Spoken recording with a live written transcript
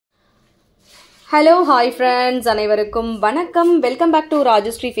Hello, hi friends, அனைவருக்கும் வணக்கம். Welcome back to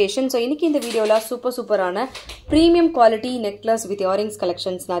Rajashree fashion. So இன்னைக்கு இந்த வீடியோவில் சூப்பரான premium quality necklace with earrings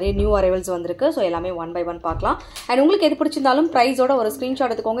collections நிறைய நியூ அரைவல்ஸ் வந்திருக்கு. ஸோ எல்லாமே ஒன் பை ஒன் பார்க்கலாம். அண்ட் உங்களுக்கு எது பிடிச்சிருந்தாலும் ப்ரைஸோட ஒரு ஸ்க்ரீன்ஷாட்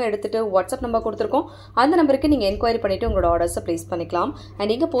எடுத்துக்கோங்க. எடுத்துட்டு வாட்ஸ்அப் நம்பர் கொடுத்துருக்கோம். அந்த நம்பருக்கு நீங்கள் என்கொயரி பண்ணிட்டு உங்களோட ஆர்டர்ஸை ப்ளேஸ் பண்ணிக்கலாம்.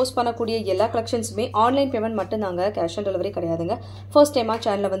 அண்ட் இங்கே போஸ்ட் பண்ணக்கூடிய எல்லா கலெக்ஷன்ஸுமே ஆன்லைன் பேமெண்ட் மட்டும் நாங்கள் கேஷ் ஆன் டெலிவரி கிடையாதுங்க. ஃபர்ஸ்ட் டைமாக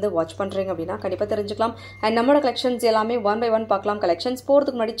சேனலில் வந்து வாட்ச் பண்ணுறீங்க அப்படின்னா கண்டிப்பாக தெரிஞ்சுக்கலாம். அண்ட் நம்மளோட கலெக்ஷன்ஸ் எல்லாமே ஒன் பை ஒன் பார்க்கலாம். கலெக்ஷன்ஸ்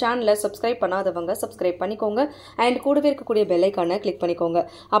போகிறதுக்கு முன்னாடி சேனலை சப்ஸ்கிரைப் பண்ணாதவங்க சப்ஸ்கிரைப் பண்ணிக்கோங்க அண்ட் கூடவே இருக்கக்கூடிய பெல் ஐகானை கிளிக் பண்ணிக்கோங்க.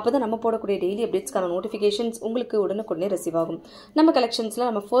 அப்பதான் நம்ம போடக்கூடிய டெய்லி அப்டேட்ஸ்க்கான நோட்டிஃபிகேஷன்ஸ் உங்களுக்கு உடனுக்குடனே ரிசீவ் ஆகும். நம்ம கலெக்ஷன்ஸ்ல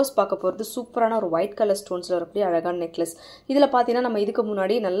நம்ம ஃபர்ஸ்ட் பார்க்க போகிறது சூப்பரான ஒரு ஒயிட் கலர் ஸ்டோன்ஸ்ல வரக்கூடிய அழகான நெக்லஸ். இதுல பாத்தீங்கன்னா நம்ம இதுக்கு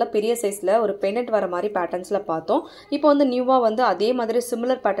முன்னாடி நல்ல பெரிய சைஸ்ல ஒரு பெண்டன்ட் வர மாதிரி பேட்டர்ன்ஸ்ல பார்த்தோம். இப்போ வந்து நியூவா வந்து அதே மாதிரி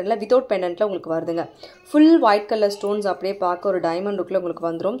சிமிலர் பேட்டர்ன்ல வித்வுட் பெண்டன்ட்ல உங்களுக்கு வருதுங்க. ஃபுல் ஒயிட் கலர் ஸ்டோன்ஸ் அப்படியே பார்க்க ஒரு டைமண்ட் லுக்ல உங்களுக்கு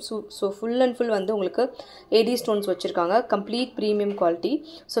வந்துடும். ஸோ ஃபுல் அண்ட் ஃபுல் வந்து உங்களுக்கு ஏடி ஸ்டோன்ஸ் வச்சிருக்காங்க. Complete premium quality.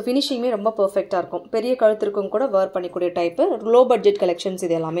 ஸோ ஃபினிஷிங்குமே ரொம்ப பர்ஃபெக்டா இருக்கும். பெரிய கழுத்திற்கும் கூட வேர் பண்ணிக்கூடிய டைப்பு. லோ பட்ஜெட் கலெக்ஷன்ஸ்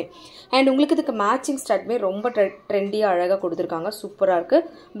இது எல்லாமே. அண்ட் உங்களுக்கு இதுக்கு மேட்சிங் ஸ்டட்மே ரொம்ப ட்ரெண்டியாக அழகாக கொடுத்துருக்காங்க. சூப்பராக இருக்குது.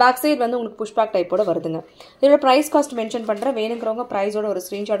 பேக் சைடு வந்து உங்களுக்கு புஷ்பேக் டைப்போட வருதுங்க. இதோட ப்ரைஸ் காஸ்ட் மென்ஷன் பண்ணுறேன். வேணுங்கிறவங்க ப்ரைஸோட ஒரு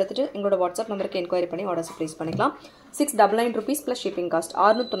ஸ்க்ரீன்ஷாட் எடுத்துட்டு எங்களோட வாட்ஸ்அப் நம்பருக்கு என்கொயரி பண்ணி ஆர்டர்ஸ் ப்ளேஸ் பண்ணிக்கலாம். 699 rupees ப்ளஸ் ஷிப்பிங் காஸ்ட்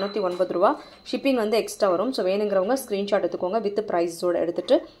 699 ரூபா. ஷிப்பிங் வந்து எக்ஸ்ட்ரா வரும். ஸோ வேணுங்கிறவங்க ஸ்க்ரீன்ஷாட் எடுத்துக்கோங்க. வித் ப்ரைஸோட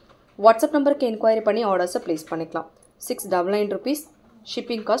எடுத்துட்டு வாட்ஸ்அப் நம்பருக்கு என்கொயரி பண்ணி ஆர்டர்ஸை ப்ளேஸ் பண்ணிக்கலாம். 699 rupees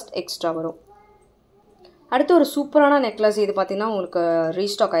ஷிப்பிங் காஸ்ட் எக்ஸ்ட்ரா வரும். அடுத்து ஒரு சூப்பரான நெக்லஸ். இது பார்த்தீங்கன்னா உங்களுக்கு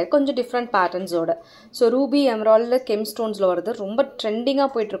ரீஸ்டாக் ஆயிருக்கு. கொஞ்சம் different பேட்டர்ன்ஸோட. So Ruby Emerald gem ஸ்டோன்ஸில் வருது. ரொம்ப ட்ரெண்டிங்காக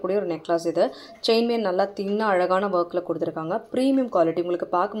போயிட்டுருக்கூடிய ஒரு நெக்லஸ் இது. செயின்மே நல்லா தின்னாக அழகான ஒர்க்கில் கொடுத்துருக்காங்க. ப்ரீமியம் குவாலிட்டி உங்களுக்கு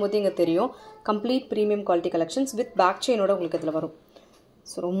பார்க்கும்போது இங்கே தெரியும். Complete premium quality collections with back செயினோட உங்களுக்கு இதில் வரும்.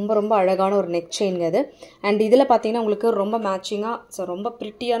 ஸோ ரொம்ப அழகான ஒரு நெக் செயின்ங்க இது. அண்ட் இதில் பார்த்தீங்கன்னா உங்களுக்கு ரொம்ப மேட்சிங்காக ஸோ ரொம்ப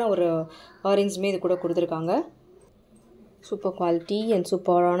ப்ரிட்டியான ஒரு இயரிங்ஸுமே இது கூட கொடுத்துருக்காங்க. சூப்பர் குவாலிட்டி அண்ட்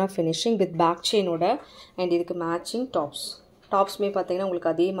சூப்பரான ஃபினிஷிங் வித் பேக் செயினோட. அண்ட் இதுக்கு மேட்சிங் டாப்ஸ்மே பார்த்தீங்கன்னா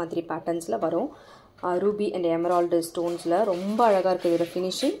உங்களுக்கு அதே மாதிரி பேட்டர்ன்ஸில் வரும். ரூபி அண்ட் எமரால்டு ஸ்டோன்ஸில் ரொம்ப அழகாக இருக்குது இதோட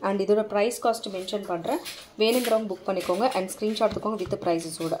ஃபினிஷிங். அண்ட் இதோட ப்ரைஸ் காஸ்ட் மென்ஷன் பண்ணுறேன். வேணுங்கிறவங்க புக் பண்ணிக்கோங்க அண்ட் ஸ்க்ரீன்ஷாட் எடுத்துக்கோங்க வித்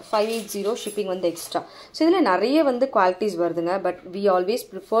ப்ரைஸஸோட. 580 ஷிப்பிங் வந்து எக்ஸ்ட்ரா. ஸோ இதில் நிறைய வந்து குவாலிட்டிஸ் வருதுங்க. But we always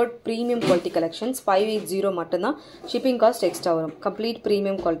preferred premium quality collections. 580 மட்டும்தான் ஷிப்பிங் காஸ்ட் எக்ஸ்ட்ரா வரும். Complete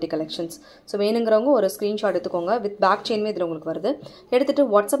premium quality collections. So வேணுங்கிறவங்க ஒரு ஸ்க்ரீன்ஷாட் எடுத்துக்கோங்க. வித் பேக் செயின்மே இதில் உங்களுக்கு வருது. எடுத்துகிட்டு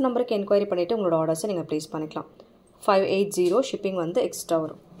வாட்ஸ்அப் நம்பருக்கு என்கொயரி பண்ணிவிட்டு உங்களோட ஆர்டர்ஸை நீங்கள் ப்ளேஸ் பண்ணிக்கலாம். 580 ஷிப்பிங் வந்து எக்ஸ்ட்ரா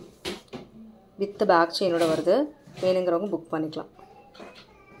வரும். வித் பேக் செயினோட வருது. வேணுங்கிறவங்க புக் பண்ணிக்கலாம்.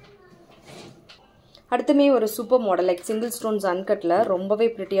 அடுத்துமே ஒரு super model like single stones அன்கட்டில் ரொம்பவே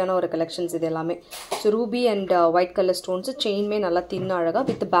ப்ரிட்டியான ஒரு கலெக்ஷன்ஸ் இது எல்லாமே. So Ruby and white colour stones செயின்மே நல்லா தின்ன அழகாக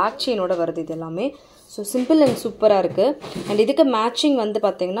வித் பேக் செயினோட வருது இது எல்லாமே. ஸோ சிம்பிள் அண்ட் சூப்பராக இருக்குது. அண்ட் இதுக்கு மேட்சிங் வந்து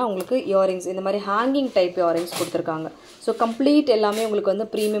பார்த்தீங்கன்னா உங்களுக்கு இயரிங்ஸ் இந்த மாதிரி ஹேங்கிங் டைப் இயரிங்ஸ் கொடுத்துருக்காங்க. ஸோ கம்ப்ளீட் எல்லாமே உங்களுக்கு வந்து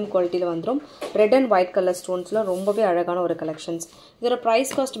ப்ரீமியம் குவாலிட்டியில் வந்துடும். ரெட் அண்ட் ஒயிட் கலர் ஸ்டோன்ஸில் ரொம்பவே அழகான ஒரு கலெக்ஷன்ஸ். இதோட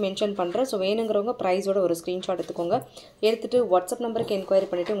ப்ரைஸ் காஸ்ட் மென்ஷன் பண்ணுறேன். ஸோ வேணுங்கிறவங்க ப்ரைஸோட ஒரு ஸ்க்ரீன்ஷாட் எடுத்துக்கோங்க. எடுத்துகிட்டு வாட்ஸ்அப் நம்பருக்கு என்கொயரி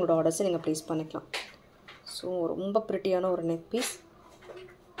பண்ணிவிட்டு உங்களோட ஆர்டர்ஸை நீங்கள் ப்ளேஸ் பண்ணிக்கலாம். ஸோ ரொம்ப ப்ரிட்டியான ஒரு நெக் பீஸ்.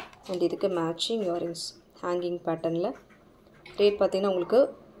 அண்ட் இதுக்கு மேட்சிங் இயரிங்ஸ் ஹேங்கிங் பேட்டர்னில். ரேட் பார்த்தீங்கன்னா உங்களுக்கு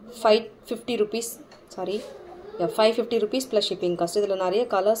 550 rupees ப்ளஸ் ஷிப்பிங் காஸ்ட். இதில் நிறைய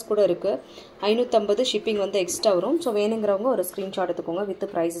கலர்ஸ் கூட இருக்குது. 550 ஷிப்பிங் வந்து எக்ஸ்ட்ரா வரும். ஸோ வேணுங்கிறவங்க ஒரு ஸ்க்ரீன்ஷாட் எடுத்துக்கோங்க வித்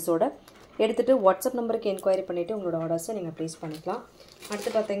ப்ரைஸஸோட. எடுத்துகிட்டு வாட்ஸ்அப் நம்பருக்கு என்கொயரி பண்ணிவிட்டு உங்களோட ஆர்டர்ஸை நீங்கள் ப்ளேஸ் பண்ணிக்கலாம். அடுத்து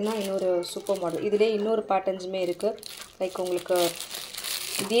பார்த்தீங்கன்னா இன்னொரு சூப்பர் மாடல். இதிலே இன்னொரு பேட்டர்ன்ஸுமே இருக்குது. லைக் உங்களுக்கு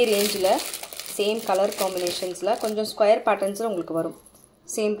இதே ரேஞ்சில் சேம் கலர் காம்பினேஷன்ஸில் கொஞ்சம் ஸ்கொயர் பேட்டர்ன்ஸில் உங்களுக்கு வரும்.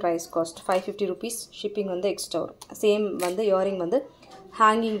 Same price cost 550 rupees shipping வந்து எக்ஸ்ட்ரா வரும். சேம் வந்து இயரிங் வந்து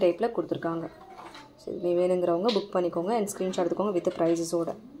ஹேங்கிங் டைப்பில் கொடுத்துருக்காங்க. ஸோ இது வேணுங்கிறவங்க புக் பண்ணிக்கோங்க அண்ட் ஸ்க்ரீன்ஷாட் எடுத்துக்கோங்க வித் ப்ரைஸஸோட.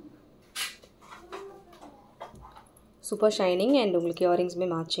 சூப்பர் ஷைனிங் அண்ட் உங்களுக்கு இயரிங்ஸுமே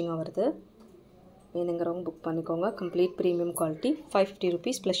மேட்சிங்காக வருது. வேணுங்கிறவங்க புக் பண்ணிக்கோங்க. Complete premium quality. 550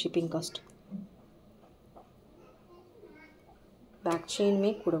 rupees plus shipping cost. Back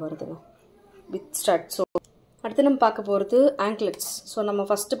செயினுமே கூட வருதுங்க வித் ஸ்டட்ஸ். அடுத்து நம்ம பார்க்க போகிறது ஆங்க்லெட்ஸ். ஸோ நம்ம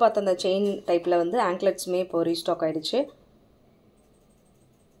ஃபஸ்ட்டு பார்த்த அந்த செயின் டைப்பில் வந்து ஆங்க்லெட்ஸுமே இப்போ ரீஸ்டாக் ஆகிடுச்சு.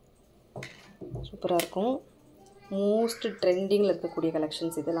 சூப்பராக இருக்கும். மோஸ்ட் ட்ரெண்டிங்கில் இருக்கக்கூடிய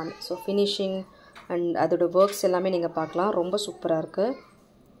கலெக்ஷன்ஸ் இது எல்லாமே. ஸோ ஃபினிஷிங் அண்ட் அதோட ஒர்க்ஸ் எல்லாமே நீங்கள் பார்க்கலாம். ரொம்ப சூப்பராக இருக்குது.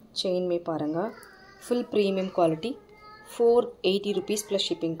 செயின்மே பாருங்கள். Full premium quality. 480 rupees plus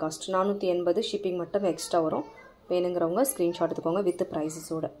shipping cost. 480 shipping மட்டும் எக்ஸ்ட்ரா வரும். வேணுங்கிறவங்க ஸ்க்ரீன்ஷாட் எடுத்துக்கோங்க வித்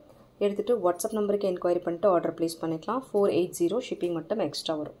ப்ரைஸஸோட. எடுத்துகிட்டு வாட்ஸ்அப் நம்பருக்கு என்கொயரி பண்ணிட்டு ஆர்டர் ப்ளேஸ் பண்ணிக்கலாம். 480 ஷிப்பிங் மட்டும்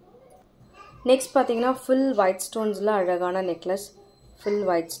எக்ஸ்ட்ரா வரும். நெக்ஸ்ட் பார்த்தீங்கன்னா ஃபுல் ஒயிட் ஸ்டோன்ஸில் அழகான நெக்லஸ். ஃபுல்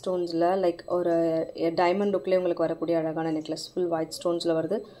ஒயிட் ஸ்டோன்ஸில் லைக் ஒரு டைமண்ட் லுக்லேயே உங்களுக்கு வரக்கூடிய அழகான நெக்லஸ். ஃபுல் ஒயிட் ஸ்டோன்ஸில்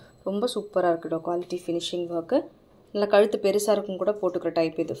வருது. ரொம்ப சூப்பராக இருக்குது குவாலிட்டி ஃபினிஷிங் ஒர்க்கு. நல்ல கழுத்து பெருசாக இருக்கும் கூட போட்டுக்கிற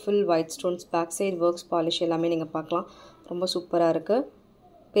டைப் இது. Full white stones, back side works, polish எல்லாமே நீங்கள் பார்க்கலாம். ரொம்ப சூப்பராக இருக்குது.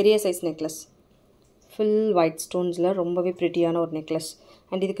 பெரிய சைஸ் நெக்லஸ், ஃபுல் ஒயிட் ஸ்டோன்ஸில் ரொம்பவே ப்ரிட்டியான ஒரு நெக்லஸ்.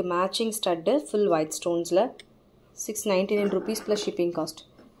 அண்ட் இதுக்கு matching stud full white ஸ்டோன்ஸில் 699 rupees plus shipping cost.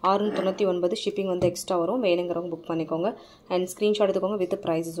 699 shipping வந்து எக்ஸ்ட்ரா வரும். வேணுங்கிறவங்க புக் பண்ணிக்கோங்க. அண்ட் ஸ்க்ரீன்ஷாட் எடுத்துக்கோங்க வித்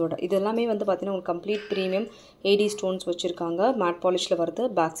ப்ரைஸஸோட. இது எல்லாமே வந்து பார்த்தீங்கன்னா உங்களுக்கு கம்ப்ளீட் ப்ரீமியம் ஏடி ஸ்டோன்ஸ் வச்சுருக்காங்க. மேட் பாலிஷில் வருது.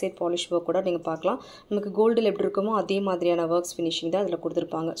 பேக் சைட் பாலிஷ் ஒர்க் கூட நீங்கள் பார்க்கலாம். நமக்கு கோல்டில் எப்படி இருக்குமோ அதே மாதிரியான ஒர்க்ஸ் ஃபினிஷிங் தான் அதில்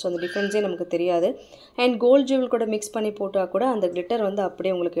கொடுத்துருப்பாங்க. ஸோ அந்த டிஃப்ரென்ஸே நமக்கு தெரியாது. அண்ட் கோல்டு ஜுவல் கூட மிக்ஸ் பண்ணி போட்டால் கூட அந்த கிளிட்டர் வந்து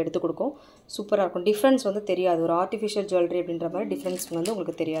அப்படியே உங்களுக்கு எடுத்து கொடுக்கும். சூப்பராக இருக்கும். டிஃப்ரென்ஸ் வந்து தெரியாது. ஒரு ஆர்டிஃபிஷியல் ஜுவல்லரி அப்படின்ற மாதிரி டிஃப்ரென்ஸ் வந்து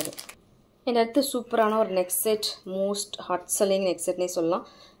உங்களுக்கு தெரியாது. இந்த அடுத்து சூப்பரான ஒரு neck set, most hot selling neck Sedney சொல்லலாம்.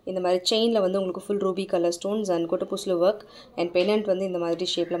 இந்த மாதிரி செயினில் வந்து உங்களுக்கு full Ruby colour stones and கொட்டப்பூசில் work and Pennant வந்து இந்த மாதிரி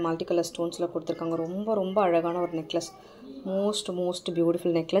ஷேப்பில் மல்டி கலர் ஸ்டோன்ஸில் கொடுத்துருக்காங்க. ரொம்ப ரொம்ப அழகான ஒரு நெக்லஸ். Most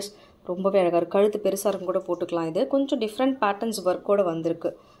beautiful necklace. ரொம்பவே அழகாக இருக்குது. கழுத்து பெருசாக இருக்கும் கூட போட்டுக்கலாம். இது கொஞ்சம் டிஃப்ரெண்ட் பேட்டர்ன்ஸ் ஒர்க்கோடு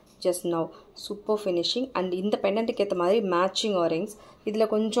வந்திருக்கு. Just now super finishing. And இந்த பெண்டன்ட்டுக்கு ஏற்ற மாதிரி மேட்சிங் ஆரிங்ஸ்.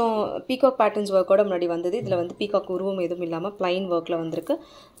 இதில் கொஞ்சம் பீகாக் பேட்டர்ன்ஸ் ஒர்க்கோட முன்னாடி வந்தது. இதில் வந்து பீகாக் உருவம் எதுவும் இல்லாமல் ப்ளைன் ஒர்க்கில் வந்திருக்கு.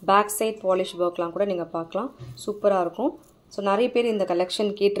 பேக் சைட் பாலிஷ் ஒர்க்லாம் கூட நீங்கள் பார்க்கலாம். சூப்பராக இருக்கும். ஸோ நிறைய பேர் இந்த கலெக்ஷன்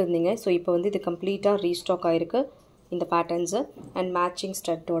கேட்டிருந்தீங்க. ஸோ இப்போ வந்து இது கம்ப்ளீட்டாக ரீஸ்டாக் ஆகிருக்கு இந்த patterns. And matching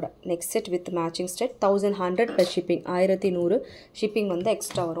ஸ்டட்டோட next set with matching stud 1100 plus shipping. 1100 shipping வந்து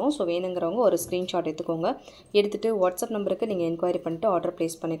எக்ஸ்ட்ரா வரும். ஸோ வேணுங்கிறவங்க ஒரு ஸ்க்ரீன்ஷாட் எடுத்துக்கோங்க. எடுத்துகிட்டு வாட்ஸ்அப் நம்பருக்கு நீங்கள் என்கொயரி பண்ணிட்டு ஆர்டர்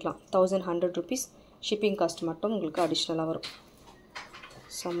ப்ளேஸ் பண்ணிக்கலாம். 1100 rupees ஷிப்பிங் காஸ்ட் மட்டும் உங்களுக்கு அடிஷ்னலாக வரும்.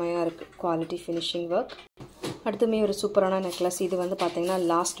 செம்மையாக இருக்குது. Quality finishing work. அடுத்துமே ஒரு சூப்பரான நெக்லஸ். இது வந்து பார்த்திங்கன்னா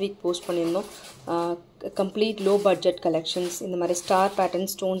லாஸ்ட் வீக் போஸ்ட் பண்ணியிருந்தோம். Complete low budget collections. இந்த மாதிரி ஸ்டார் பேட்டர்ன்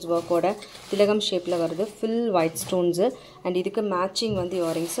ஸ்டோன்ஸ் ஒர்க்கோட திலகம் ஷேப்பில் வருது. Full white stones. அண்ட் இதுக்கு மேட்சிங் வந்து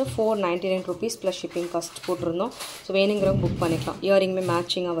earrings 499 rupees plus shipping cost போட்டிருந்தோம். ஸோ வேணுங்கிறவங்க புக் பண்ணிக்கலாம். இயரிங்குமே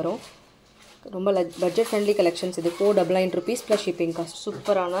மேட்சிங்காக வரும். ரொம்ப பட்ஜெட் ஃப்ரெண்ட்லி கலெக்ஷன்ஸ் இது. 499 rupees ப்ளஸ் ஷிப்பிங் காஸ்ட்.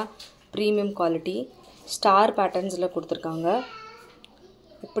 சூப்பரான ப்ரீமியம் குவாலிட்டி ஸ்டார் பேட்டர்ன்ஸில் கொடுத்துருக்காங்க.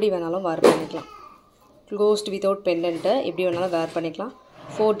 எப்படி வேணாலும் வேர் பண்ணிக்கலாம். க்ளோஸ்ட் வித்தவுட் பெண்டன்ட்டு எப்படி வேணாலும் வேர் பண்ணிக்கலாம்.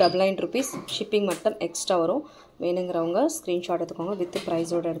 499 rupees ஷிப்பிங் மட்டும் எக்ஸ்ட்ரா வரும். வேணுங்கிறவங்க ஸ்க்ரீன்ஷாட் எடுத்துக்கோங்க வித்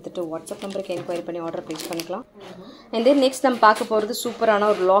ப்ரைஸோடு எடுத்துகிட்டு வாட்ஸ்அப் நம்பருக்கு என்கொயரி பண்ணி ஆர்டர் ப்ளேஸ் பண்ணிக்கலாம். அண்ட் தென் நெக்ஸ்ட் நம்ம பார்க்க போகிறது சூப்பரான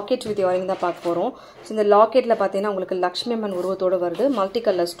ஒரு லாக்கெட் வித் இயரிங் தான் பார்க்க போகிறோம். ஸோ இந்த லாக்கெட்டில் பார்த்தீங்கன்னா உங்களுக்கு லக்ஷ்மி அம்மன் உருவத்தோடு வருது. Multi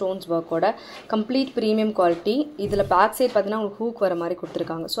colour stones ஒர்க்கோட complete premium quality. இதில் பேக் சைட் பார்த்தீங்கன்னா உங்களுக்கு ஹூக் வர மாதிரி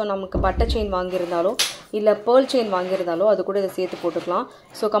கொடுத்துருக்காங்க. ஸோ நமக்கு பட்டை செயின் வாங்கியிருந்தாலோ இல்லை பேர்ல் செயின் வாங்கியிருந்தாலோ அது கூட இதை சேர்த்து போட்டுக்கலாம்.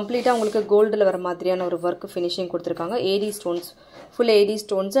 ஸோ கம்ப்ளீட்டாக உங்களுக்கு கோல்டில் வர மாதிரியான ஒரு ஒர்க் ஃபினிஷிங் கொடுத்துருக்காங்க. ஏடி stones, full AD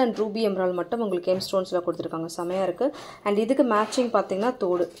stones and Ruby emerald மட்டும் உங்களுக்கு எம் ஸ்டோன்ஸில் கொடுத்துருக்காங்க. செமையாக இருக்குது. அண்ட் இதுக்கு மேட்சிங் பார்த்தீங்கன்னா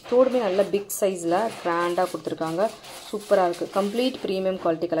தோடுமே நல்ல பிக் சைஸில் கிராண்டாக கொடுத்துருக்காங்க. சூப்பராக இருக்குது. Complete premium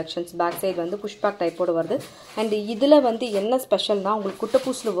quality collections. Back side வந்து புஷ்பேக் டைப்போடு வருது. அண்ட் இதில் வந்து என்ன ஸ்பெஷல்னால் உங்களுக்கு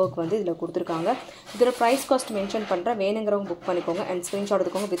குட்டப்பூசில் ஒர்க் வந்து இதில் கொடுத்துருக்காங்க. இதோட ப்ரைஸ் காஸ்ட் மென்ஷன் பண்ணுறேன். வேணுங்கிறவங்க புக் பண்ணிக்கோங்க. அண்ட் ஸ்க்ரீன்ஷாட்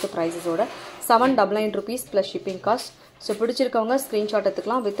எடுத்துக்கோங்க with ப்ரைஸஸோட. 799 rupees plus shipping cost. So பிடிச்சிருக்கவங்க screenshot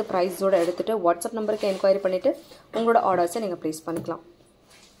எடுத்துக்கலாம் வித் ப்ரைஸோடு எடுத்துகிட்டு வாட்ஸ்அப் நம்பருக்கு என்கொயரி பண்ணிவிட்டு உங்களோட ஆர்டர்ஸை நீங்கள் ப்ளேஸ் பண்ணிக்கலாம்.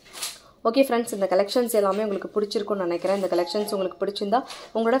 ஓகே ஃப்ரெண்ட்ஸ், இந்த கலெக்ஷன்ஸ் எல்லாமே உங்களுக்கு பிடிச்சிருக்கும்னு நினைக்கிறேன். இந்த கலெக்ஷன்ஸ் உங்களுக்கு பிடிச்சிருந்தா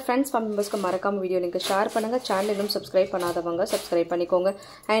உங்களோட ஃப்ரெண்ட்ஸ் ஃபேமிலி மெம்பர்ஸ்க்கு மறக்காம வீடியோ லிங்க் ஷேர் பண்ணுங்கள். சேனல் இன்னும் சப்ஸ்கிரைப் பண்ணாதவங்க சப்ஸ்கிரைப் பண்ணிக்கோங்க.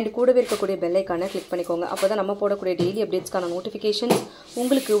 அண்ட் கூடவே இருக்கக்கூடிய பெல் ஐக்கானை கிளிக் பண்ணிக்கோங்க. அப்போ தான் நம்ம போடக்கூடிய டெய்லி அப்டேட்ஸ்க்கான நோட்டிஃபிகேஷன்ஸ்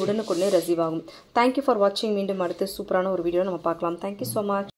உங்களுக்கு உடனுக்குடனே ரிசீவ் ஆகும். தேங்க்யூ ஃபார் வாட்சிங். மீண்டும் அடுத்து சூப்பரான ஒரு வீடியோ நம்ம பார்க்கலாம். Thank you so much.